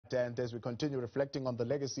and as we continue reflecting on the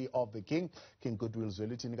legacy of the King Goodwill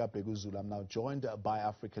Zwelithini KaBhekuzulu, I'm now joined by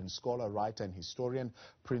African scholar, writer and historian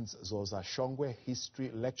Prince Zoza Shongwe,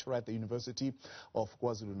 history lecturer at the University of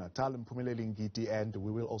KwaZulu-Natal, Mphumeleli Ngidi, and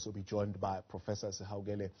we will also be joined by Professor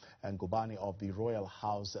Sihaugele Ngubane of the Royal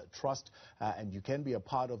House Trust. And you can be a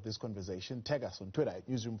part of this conversation. Tag us on Twitter at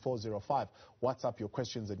Newzroom 405. WhatsApp your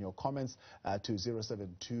questions and your comments to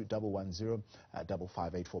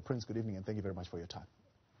 072-110-5584. Prince, good evening and thank you very much for your time.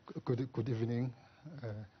 Good evening.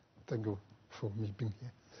 Thank you for me being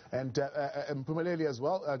here. And Mphumeleli as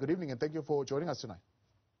well, good evening and thank you for joining us tonight.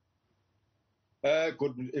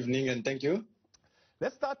 Good evening and thank you.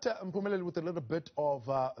 Let's start, Mphumeleli, with a little bit of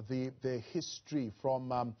the history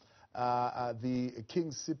from the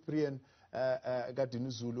King Cyprian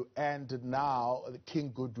Dinuzulu and now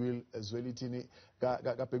King Goodwill Zwelithini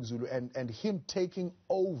KaBhekuzulu and him taking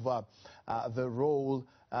over the role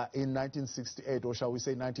in 1968, or shall we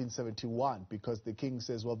say 1971, because the king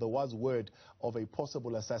says, well, there was word of a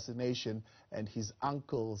possible assassination and his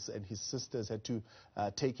uncles and his sisters had to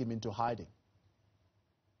take him into hiding.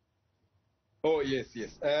 Oh yes.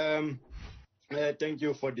 Thank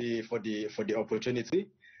you for the opportunity.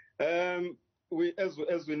 As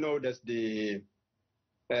we know that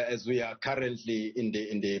as we are currently in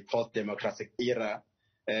the post-democratic era,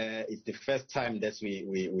 it's the first time that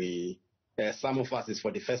we some of us is for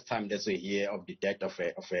the first time that we hear of the death of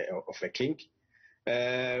a king.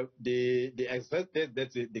 The exact date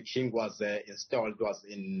that the king was installed was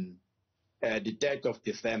in the date of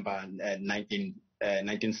December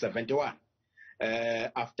 1971.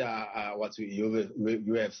 After what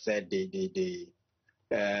you have said,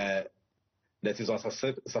 that it was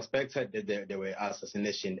suspected that there were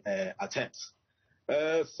assassination attempts.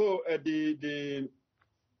 So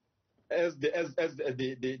as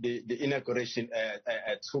the inauguration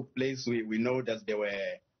took place, we know that there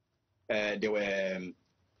were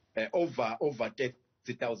over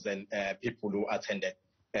 30,000 people who attended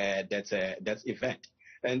that event,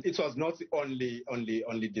 and it was not only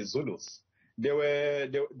the Zulus. There were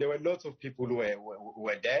lots of people who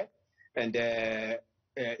were there, and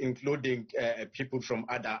including people from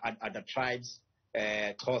other tribes,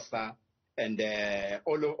 Xhosa, and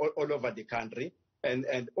all over the country,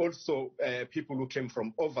 and also people who came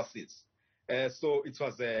from overseas. So it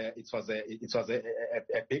was a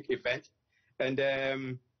big event, and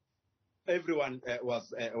everyone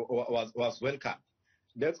was welcome.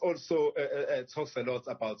 That also talks a lot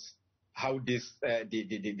about how this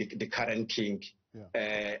the current king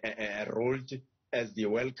ruled, as they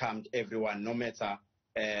welcomed everyone, no matter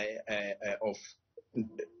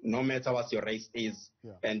no matter what your race is,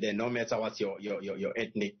 and no matter what your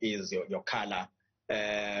ethnic is, your color.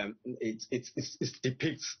 It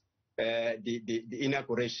depicts the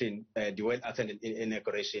inauguration, the well-attended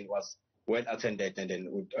inauguration was well attended, and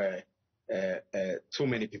then with too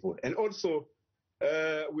many people. And also,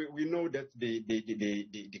 we know that the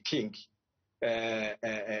king,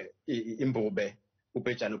 Imbobe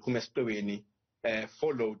Upechano Kumespeweni,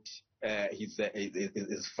 followed his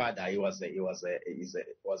father. He was a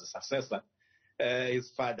successor.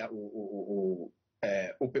 His father,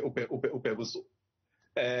 Unpacking.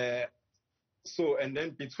 So, and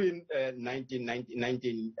then between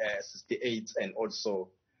 1968 and also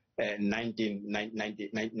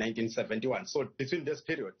 1971. So between this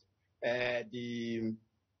period, there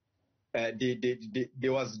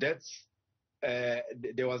was that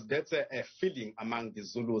feeling among the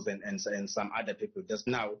Zulus and some other people. Just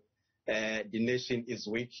now, the nation is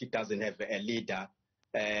weak. It doesn't have a leader.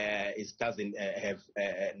 It doesn't have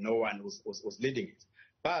no one who's leading it.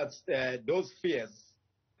 But those fears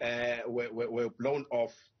were blown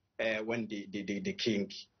off when the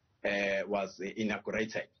king was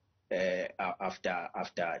inaugurated after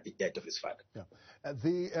the death of his father. Yeah.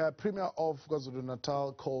 The Premier of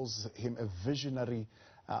KwaZulu-Natal calls him a visionary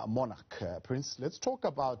monarch. Prince, let's talk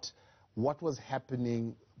about what was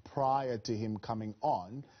happening prior to him coming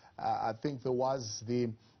on. I think there was the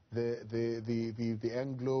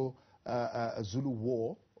Anglo-Zulu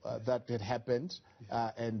War that had happened,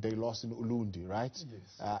 and they lost in Ulundi, right?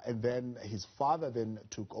 Yes. And then his father then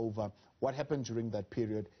took over. What happened during that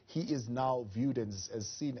period? He is now viewed as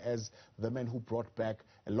seen as the man who brought back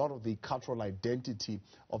a lot of the cultural identity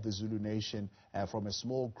of the Zulu nation from a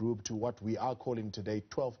small group to what we are calling today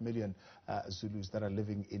 12 million Zulus that are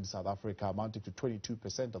living in South Africa, amounting to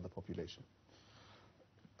 22% of the population.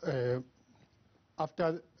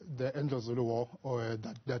 After the Anglo-Zulu War,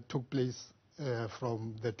 that took place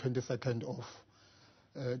from the 22nd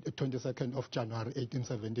of January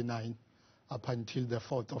 1879 up until the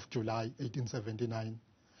 4th of July 1879.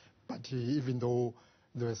 But even though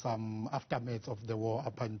there were some aftermaths of the war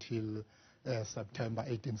up until September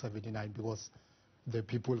 1879, because the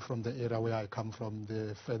people from the area where I come from,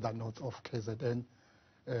 the further north of KZN,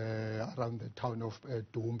 around the town of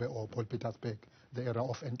Dumbe or Paul Petersburg, the area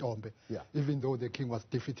of Entombe, even though the king was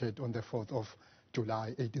defeated on the 4th of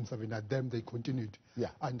July 1879, then they continued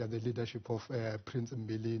under the leadership of Prince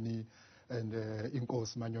Mbilini and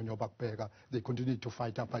Inkosi Manyonyo Bakbeka. They continued to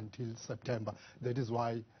fight up until September. That is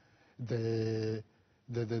why the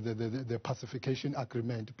pacification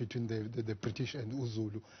agreement between the British and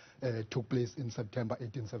Uzulu took place in September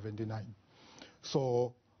 1879.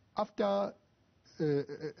 So after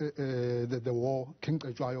the war, King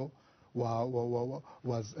Cetshwayo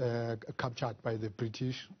was captured by the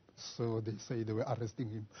British. So they say they were arresting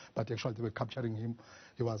him, but actually they were capturing him.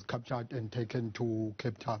 He was captured and taken to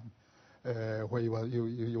Cape Town, where he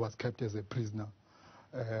was kept as a prisoner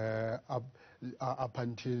up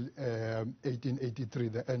until 1883,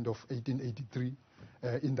 the end of 1883.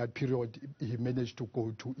 In that period, he managed to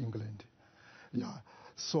go to England. Yeah.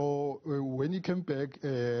 So when he came back,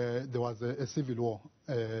 there was a civil war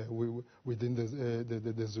within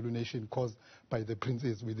the Zulu nation, caused by the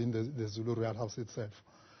princes within the Zulu royal house itself.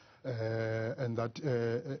 And that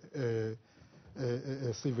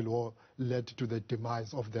civil war led to the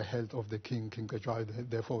demise of the health of the king, King Cetshwayo.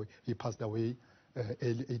 Therefore, he passed away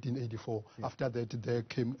early 1884. After that, there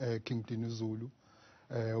came King Dinuzulu,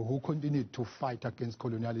 who continued to fight against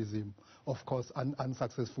colonialism, of course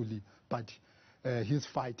unsuccessfully, but his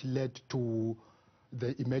fight led to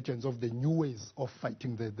the emergence of the new ways of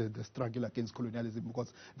fighting the struggle against colonialism,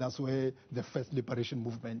 because that's where the first liberation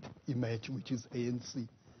movement emerged, which is ANC.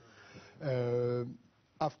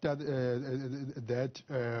 After that,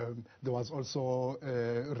 there was also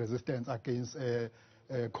resistance against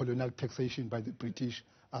colonial taxation by the British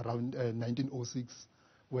around 1906,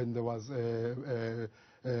 when there was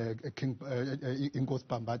King Inkosi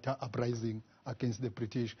Bambata uprising against the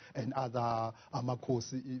British and other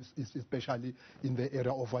Amakosi, especially in the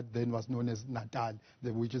area of what then was known as Natal,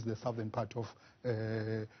 which is the southern part of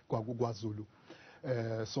KwaZulu.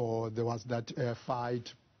 So there was that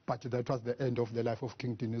fight, but that was the end of the life of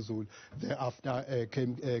King Dinuzulu. Thereafter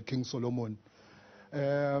came King Solomon.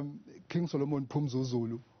 King Solomon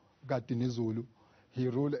Phumzuzulu, Dinuzulu. He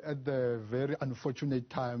ruled at the very unfortunate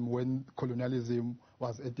time when colonialism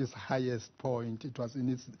was at its highest point. It was in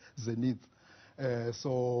its zenith.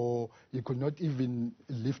 So he could not even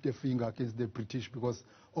lift a finger against the British, because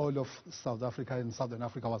all of South Africa and Southern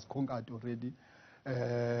Africa was conquered already.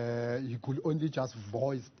 He could only just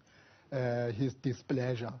voice his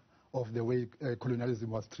displeasure of the way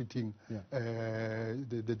colonialism was treating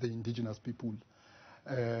the indigenous people.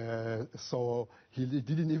 So he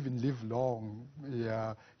didn't even live long.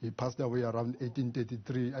 Yeah, he passed away around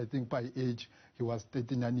 1833. I think by age he was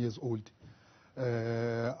 39 years old.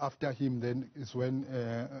 After him then is when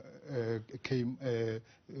came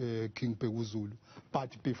King KaBhekuzulu.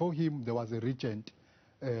 But before him there was a regent,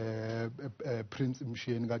 Prince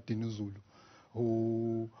Mshienga Dinuzulu,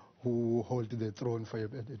 who held the throne for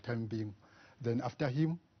the time being. Then after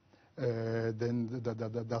him, then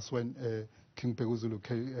that's when King KaBhekuzulu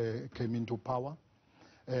came into power.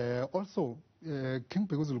 Also, King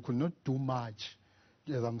KaBhekuzulu could not do much,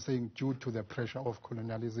 as I'm saying, due to the pressure of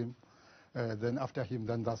colonialism. Then after him,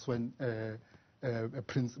 then that's when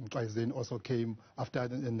Prince Mqwayizeni also came. After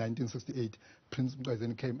in 1968, Prince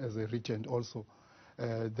Mqwayizeni came as a regent also.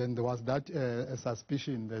 Then there was that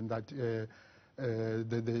suspicion then that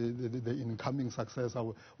the incoming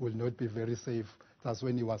successor will not be very safe. That's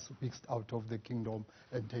when he was whisked out of the kingdom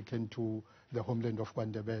and taken to the homeland of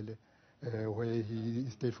KwaNdebele, where he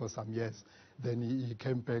stayed for some years. Then he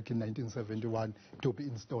came back in 1971 to be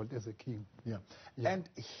installed as a king. Yeah. And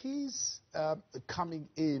he's coming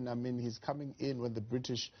in, I mean, he's coming in when the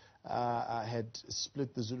British had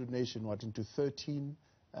split the Zulu nation, into 13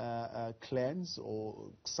 clans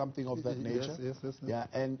or something of that nature. Yes. Yeah,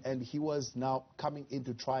 and he was now coming in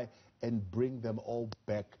to try and bring them all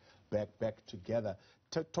back together.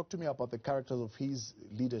 Talk to me about the characters of his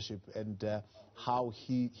leadership and how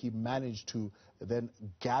he managed to then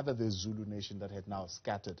gather the Zulu nation that had now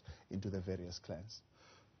scattered into the various clans.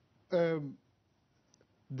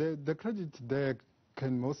 The credit there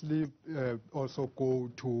can mostly also go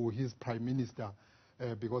to his prime minister,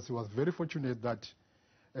 because he was very fortunate that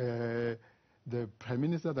the prime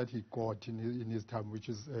minister that he got in his time, which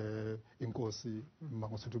is Inkosi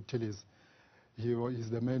Mangosuthu Buthelezi, he is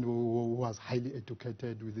the man who was highly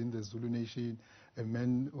educated within the Zulu nation, a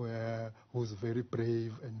man who's very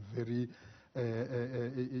brave and very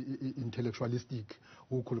intellectualistic,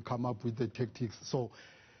 who could come up with the tactics. So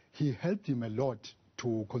he helped him a lot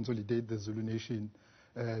to consolidate the Zulu nation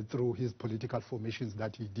through his political formations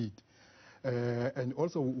that he did. And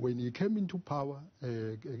also when he came into power,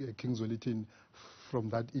 King Zwelithini, from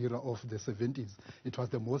that era of the 70s, it was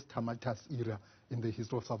the most tumultuous era in the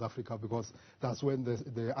history of South Africa, because that's when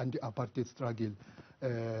the anti-apartheid struggle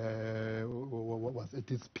was at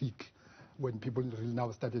its peak, when people really now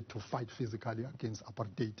started to fight physically against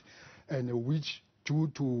apartheid, and which, due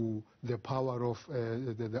to the power of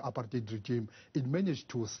the apartheid regime, it managed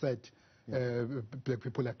to set black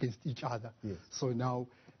people against each other. Yes. So now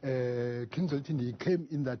King Zwelithini came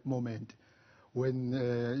in that moment when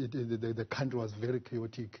the country was very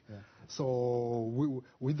chaotic. Yeah. So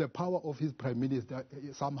with the power of his prime minister,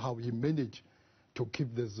 somehow he managed to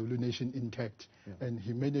keep the Zulu nation intact, and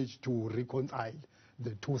he managed to reconcile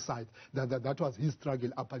the two sides. That was his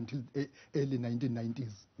struggle up until early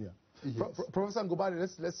 1990s. Yeah. Yes. Professor Ngubane,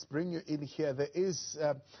 let's bring you in here. There is,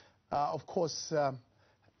 of course,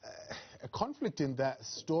 a conflict in that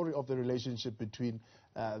story of the relationship between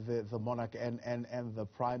the monarch and the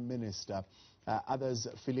prime minister. Others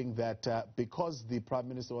feeling that because the prime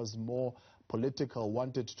minister was more political,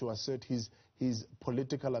 wanted to assert his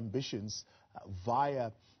political ambitions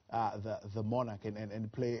via the monarch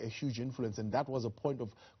and play a huge influence, and that was a point of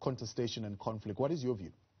contestation and conflict. What is your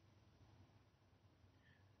view?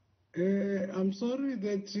 I'm sorry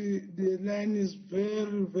that the line is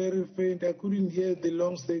very, very faint. I couldn't hear the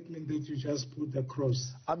long statement that you just put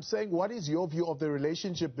across. I'm saying, what is your view of the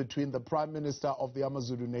relationship between the Prime Minister of the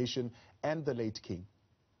AmaZulu nation and the late King?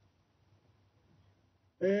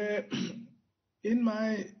 In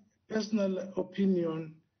my personal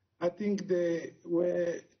opinion, I think they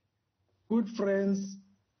were good friends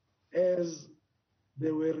as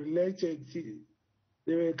they were related.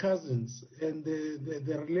 They were cousins, and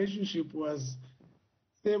the relationship was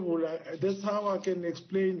stable. That's how I can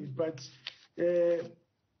explain it. But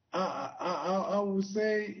I would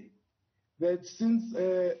say that since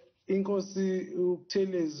Inkosi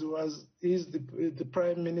Buthelezi is the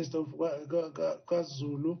Prime Minister of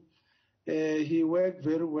KwaZulu, he worked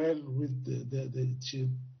very well with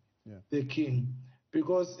the king,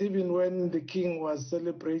 because even when the king was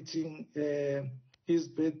celebrating his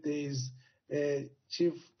birthdays,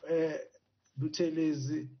 Chief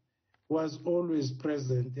Buthelezi was always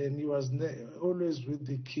present, and he was always with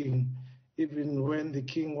the king. Even when the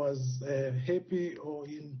king was happy or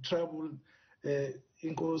in trouble,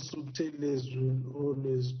 Inkosi Buthelezi will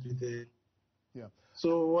always be there. Yeah.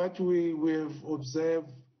 So what we have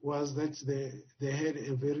observed was that they had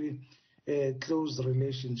a very close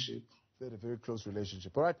relationship. They had a very close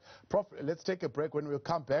relationship. All right, Prof, let's take a break. When we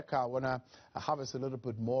come back, I want to harvest a little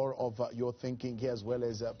bit more of your thinking here, as well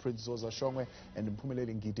as Prince Zoza Shongwe and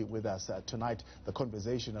Mpumuleli Ngidi with us tonight. The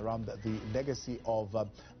conversation around the legacy of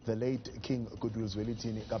the late King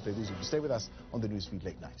Zwelithini KaBhekuzulu. Stay with us on the Newsfeed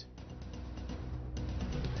Late Night.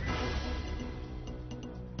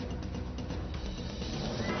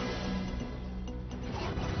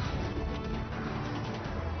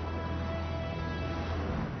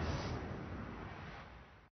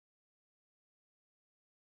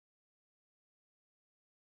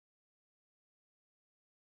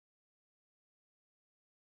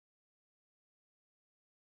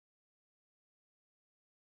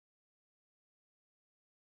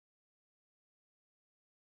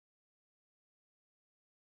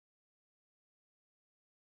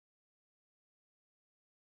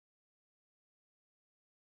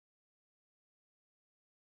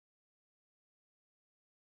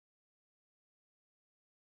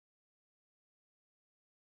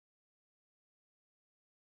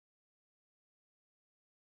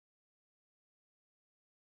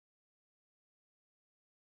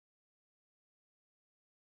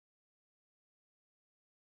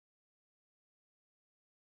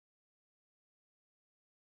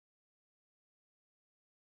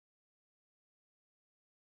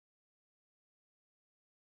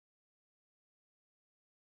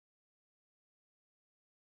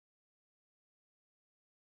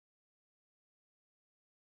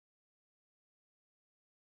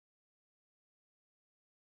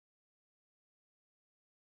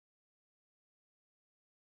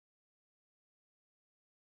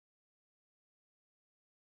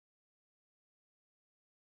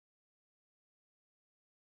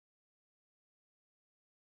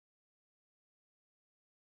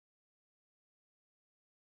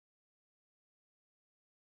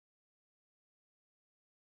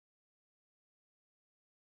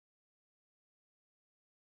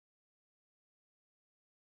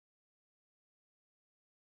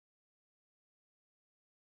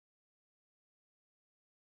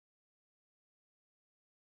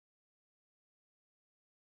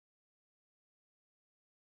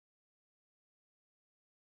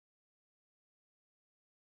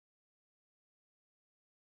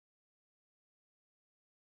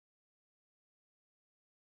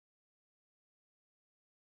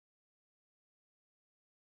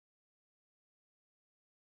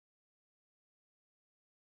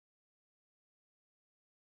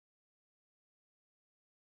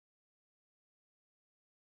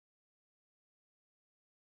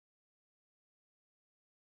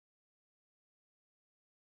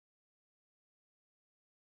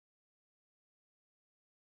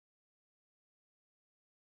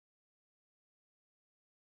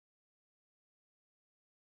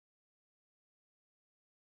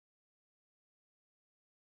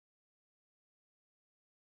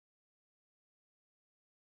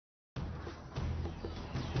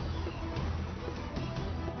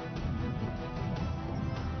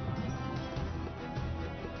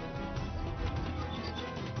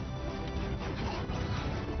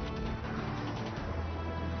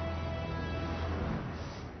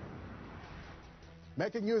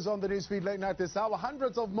 Making news on the newsfeed late night this hour.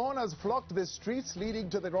 Hundreds of mourners flocked the streets leading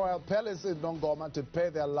to the Royal Palace in Nongoma to pay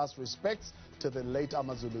their last respects to the late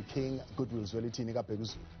Amazulu King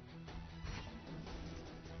KaBhekuzulu.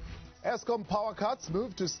 Eskom power cuts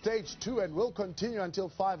move to stage 2 and will continue until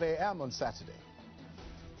 5 a.m. on Saturday.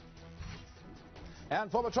 And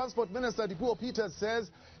former Transport Minister Dipuo Peters says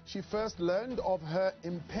she first learned of her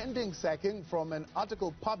impending sacking from an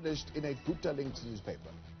article published in a Gupta-linked newspaper.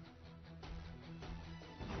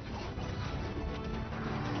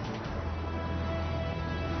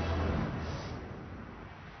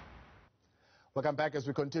 Welcome back as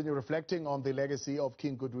we continue reflecting on the legacy of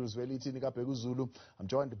King KaBhekuzulu. I'm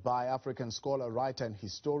joined by African scholar, writer and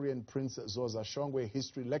historian Prince Zoza Shongwe,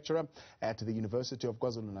 history lecturer at the University of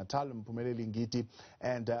KwaZulu-Natal, Mphumeleli Ngiti,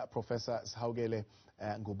 and Professor Sahawugele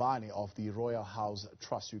Ngubane of the Royal House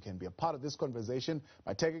Trust. You can be a part of this conversation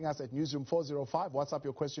by tagging us at Newsroom 405. WhatsApp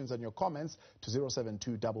your questions and your comments to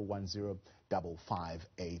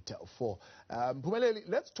 072-110-5584. Mphumeleli,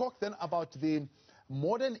 let's talk then about the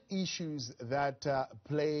modern issues that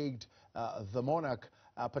plagued the monarch,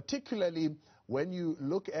 particularly when you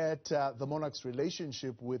look at the monarch's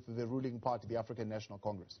relationship with the ruling party, the African National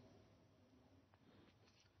Congress.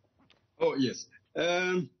 Oh, yes.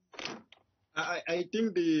 I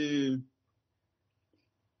think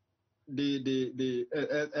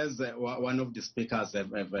as one of the speakers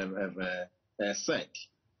have said,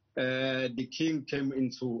 the king came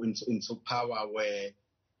into power where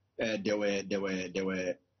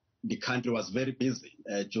the country was very busy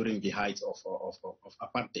during the height of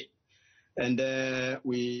apartheid. And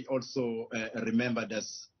we also remember that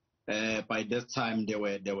by that time there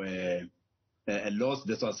were laws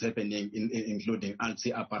that was happening, including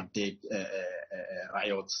anti-apartheid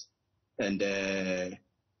riots and the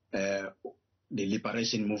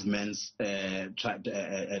liberation movements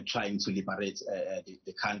trying to liberate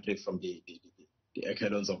the country from the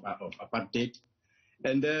echelons of apartheid.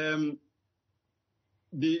 And the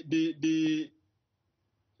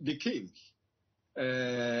king,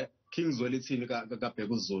 King Zwelithini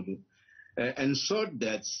KaBhekuzulu, ensured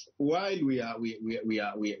that while we are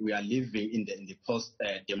living in the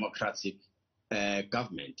post-democratic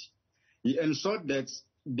government, he ensured that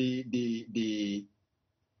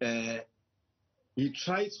he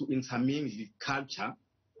tried to intermingle the culture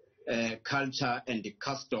and the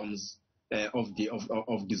customs of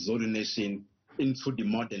the Zulu nation into the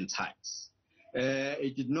modern times.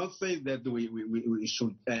 It did not say that we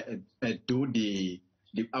should do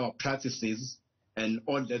our practices and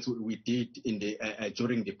all that we did in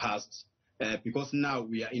during the past, because now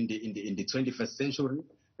we are in the 21st century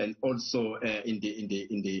and also in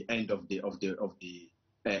the end of the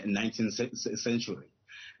 19th century.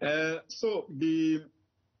 So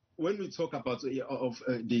when we talk about the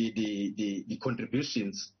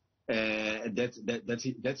contributions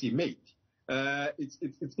that he made,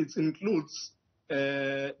 it includes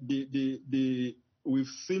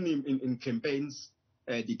we've seen him in campaigns,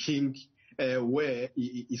 the king, where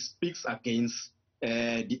he speaks against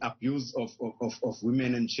the abuse of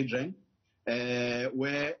women and children,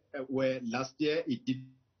 where last year he did.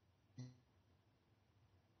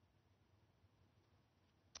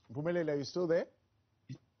 Mphumeleli, are you still there?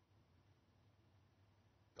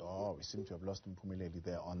 Oh, we seem to have lost Mphumeleli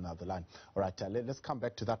there on the line. All right, let's come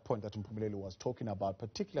back to that point that Mphumeleli was talking about,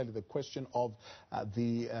 particularly the question of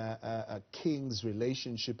the king's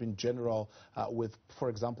relationship in general with, for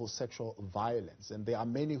example, sexual violence. And there are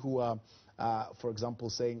many who are, for example,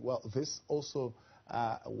 saying, well, this also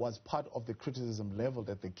was part of the criticism leveled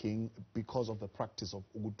at the king because of the practice of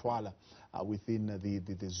ukutwala within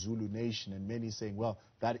the Zulu nation, and many saying, well,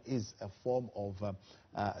 that is a form of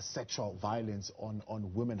sexual violence on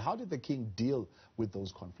women. How did the king deal with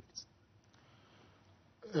those conflicts?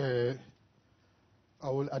 I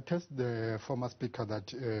will attest the former speaker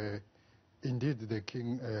that indeed the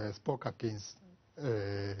king spoke against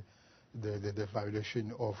the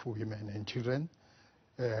violation of women and children,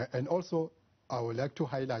 and also I would like to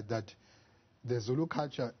highlight that the Zulu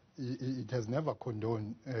culture, it has never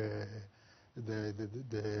condoned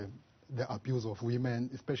the abuse of women,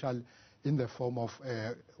 especially in the form of,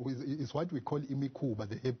 it's what we call imikuba,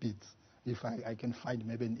 the habits, if I can find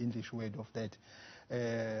maybe an English word of that,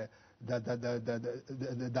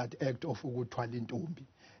 that act of ukuthwala intombi.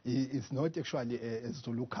 It's not actually a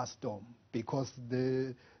Zulu custom, because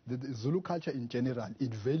the Zulu culture in general,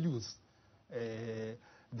 it values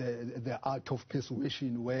the art of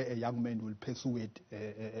persuasion, where a young man will persuade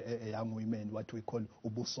a young woman, what we call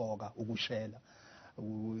ubusoga, ubushela,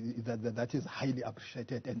 that is highly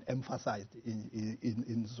appreciated and emphasized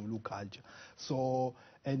in Zulu culture. So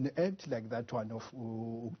an act like that one of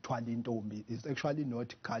Uthwala Intombi is actually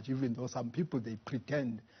not culture, even though some people, they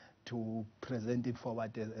pretend to present it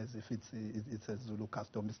forward as if it's a Zulu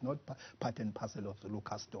custom. It's not part and parcel of Zulu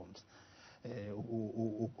customs.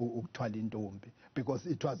 Because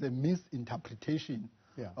it was a misinterpretation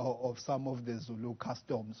of some of the Zulu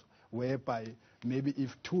customs, whereby maybe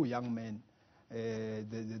if two young men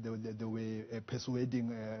they were persuading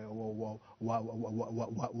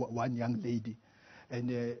one young lady, and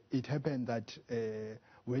it happened that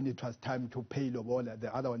when it was time to pay lobola,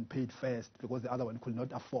 the other one paid first because the other one could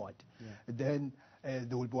not afford. Then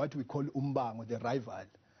there would be what we call umbango, the rival.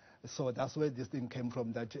 So that's where this thing came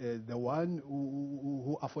from, that the one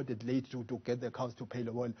who afforded late to get the cows to pay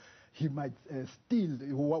the wall, he might steal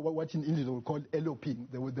what in English they will call eloping.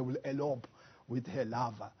 They will elope with her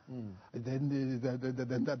lover. Then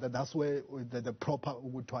that's where the proper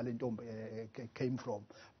Uthwala Intombi came from.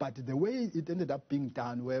 But the way it ended up being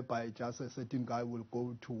done, whereby just a certain guy will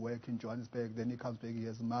go to work in Johannesburg, then he comes back, he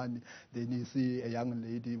has money, then he see a young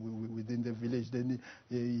lady within the village, then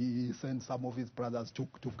he sends some of his brothers to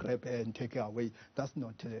grab her and take her away. That's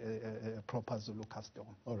not a proper Zulu custom.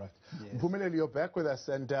 All right. Yes. Mpumelelo, you're back with us,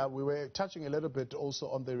 and we were touching a little bit also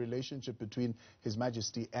on the relationship between His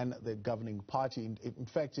Majesty and the governing party. In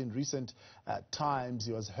fact, in recent times,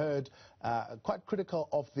 he was heard quite critical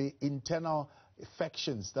of the internal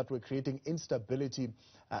factions that were creating instability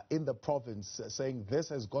in the province, saying this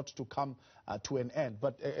has got to come to an end.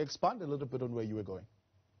 But expand a little bit on where you were going.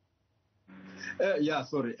 Yeah,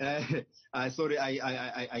 sorry. Sorry,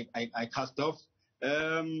 I cast off.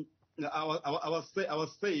 I was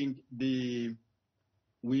saying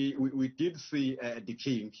we did see the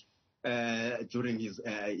king during his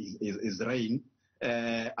reign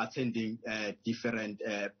attending different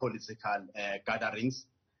political gatherings.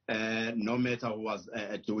 No matter who was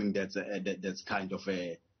doing that kind of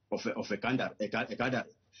a gathering.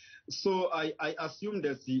 So I assume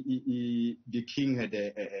that the king had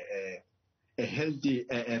a healthy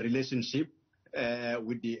relationship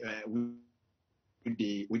with the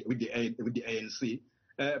ANC,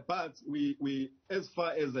 but we as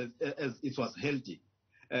far as it was healthy,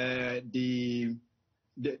 there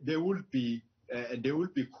will be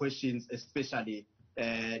questions, especially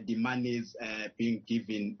the monies being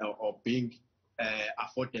given or being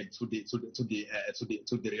afforded to the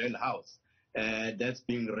royal house. That's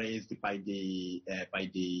being raised by the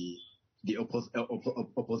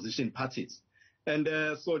opposition parties, and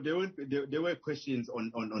so there were questions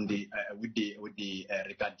on the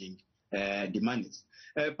regarding the monies,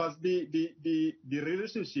 but the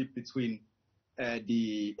relationship between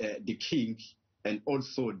the king and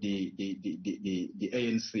also the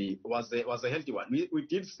ANC was a healthy one. We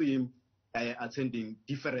did see him attending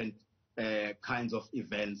different kinds of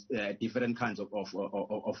events, different kinds of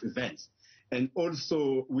events, and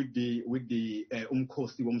also with the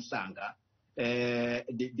Umkhosi Womhlanga,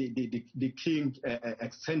 the king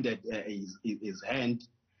extended his hand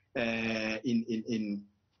in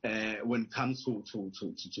when it comes to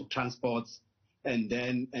transports, and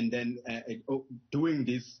then doing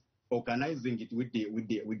this, organizing it with the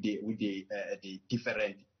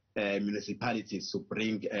different municipalities to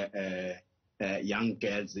bring young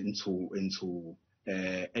girls into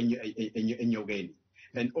Enyogeni,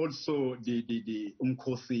 and also the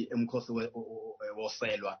Umkhosi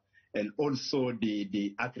Woselwa, and also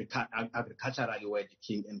the agricultural where the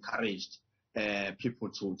king encouraged people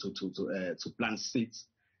to plant seeds,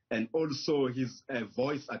 and also his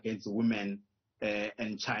voice against women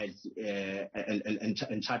and child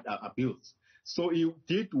abuse. So he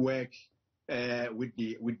did work with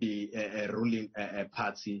the ruling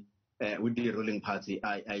party. With the ruling party,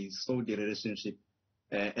 I saw the relationship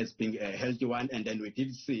as being a healthy one, and then we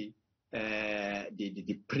did see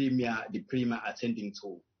the premier attending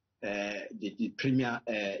to the premier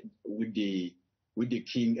with the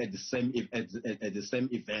king at the same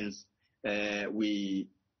events.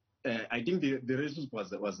 I think the relationship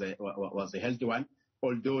was a healthy one,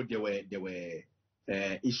 although there were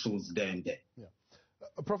issues there and there. Yeah.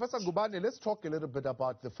 Professor Ngubane, let's talk a little bit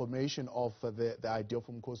about the formation of the idea of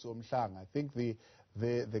Umkhosi Womhlanga. I think the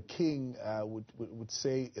king would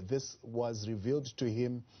say this was revealed to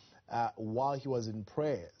him while he was in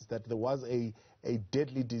prayers, that there was a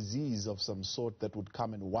deadly disease of some sort that would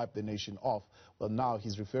come and wipe the nation off. Well, now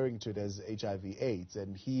he's referring to it as HIV/AIDS,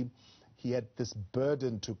 and he had this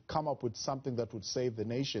burden to come up with something that would save the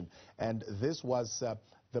nation, and this was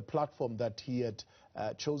the platform that he had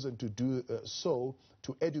chosen to do so,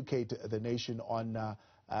 to educate the nation on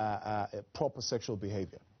proper sexual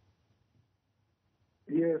behavior?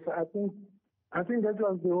 Yes, I think that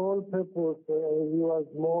was the whole purpose. He was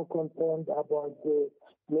more concerned about the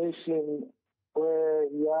nation where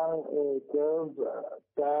young girls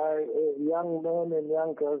die, young men and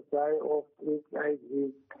young girls die of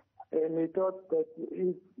HIV. And he thought that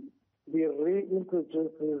if he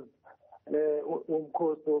reintroduces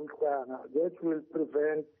that will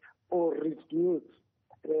prevent or reduce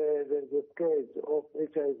the scourge of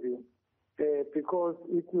HIV because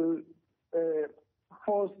it will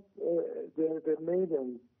force the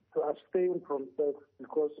maiden to abstain from sex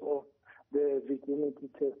because of the virginity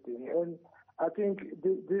testing. And I think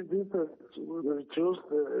this has reduced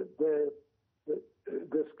the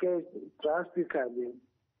scourge drastically.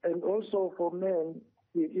 And also for men,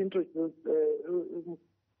 he introduced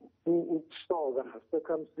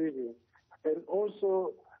circumcision. And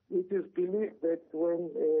also it is believed that when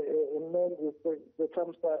a man is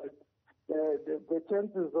circumcised, the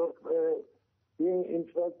chances of being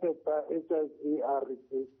infected by HIV are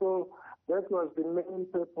reduced. So that was the main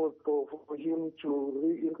purpose for him to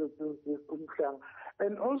reintroduce this umhlanga.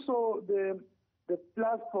 And also the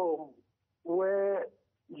platform where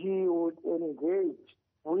he would engage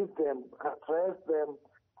with them, address them,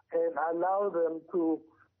 and allow them to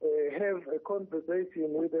have a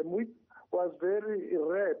conversation with them, which was very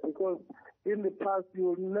rare because in the past you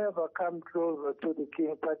would never come closer to the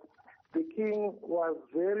king, but the king was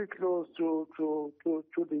very close to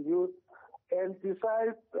the youth. And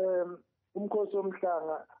besides Umkhosi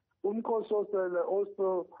Umhlanga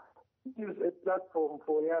also is a platform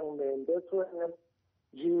for young men. That's when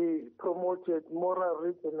he promoted moral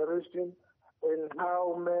regeneration and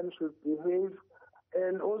how men should behave.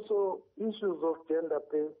 And also issues of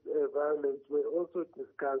gender-based violence were also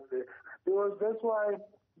discussed there. That's why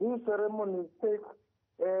these ceremonies take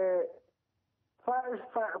 5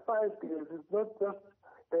 days. It's not just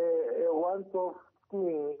a once-off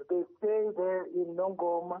thing. They stay there in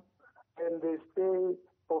Nongoma and they stay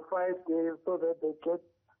for 5 days so that they get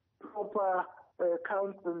proper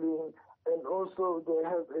counseling, and also they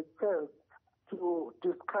have a chance to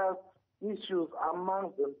discuss issues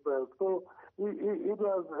among themselves. So it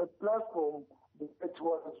was a platform that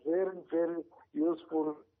was very, very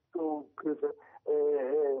useful to prevent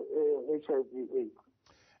HIV/AIDS.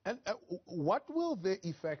 And what will the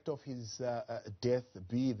effect of his death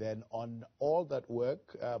be then on all that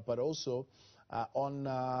work, but also on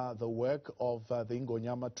the work of the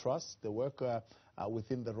Ingonyama Trust, the work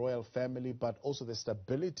within the royal family, but also the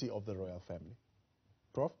stability of the royal family?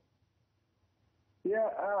 Prof? Yeah,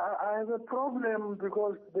 I have a problem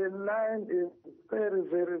because the line is very,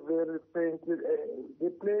 very, very faint. The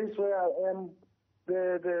place where I am,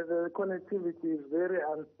 the connectivity is very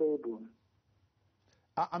unstable.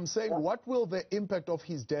 I'm saying, what will the impact of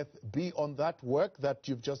his death be on that work that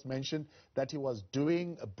you've just mentioned that he was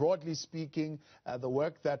doing, broadly speaking, the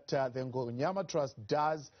work that the Ngonyama Trust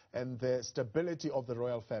does and the stability of the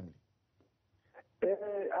royal family?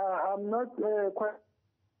 I'm not quite,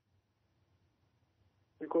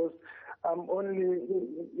 because I'm only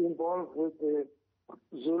involved with the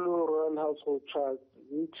Zulu Royal Household Trust,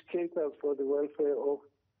 which caters for the welfare of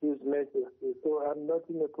His Majesty. So I'm not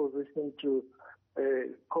in a position to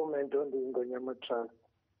comment on the Ngonyama Trust.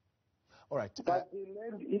 All right. But the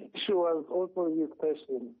land issue was also his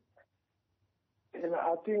question. And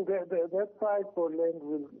I think that fight for land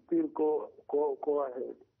will still go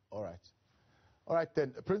ahead. All right. All right,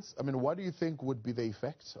 then. Prince, I mean, what do you think would be the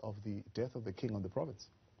effect of the death of the king on the province?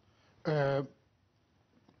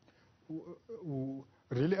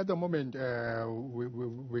 Really, at the moment,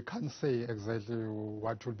 we can't say exactly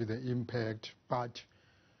what will be the impact, but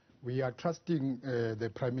we are trusting the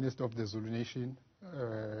Prime Minister of the Zulu Nation,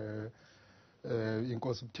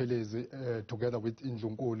 Inkosi Buthelezi, together with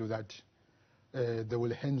Indlunkulu, that they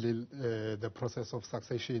will handle the process of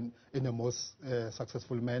succession in a most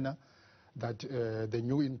successful manner, that the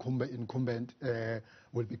new incumbent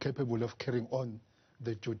will be capable of carrying on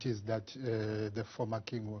the duties that the former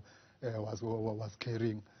king was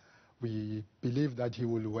carrying. We believe that he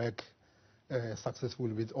will work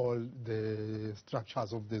successfully with all the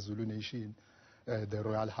structures of the Zulu Nation, the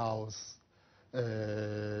Royal House,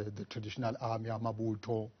 the traditional army,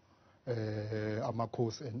 Amabutho,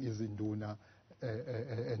 Amakhosi and Izinduna,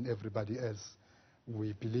 and everybody else.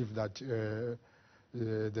 We believe that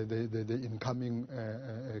the incoming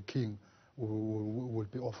king will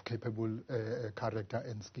be of capable character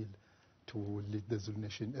and skill to lead the Zulu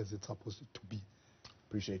Nation as it's supposed to be.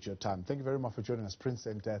 Appreciate your time. Thank you very much for joining us, Prince,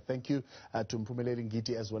 and thank you to Mphumeleli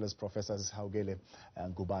Ngiti as well as Professors Haugele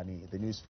and Gubani. The news.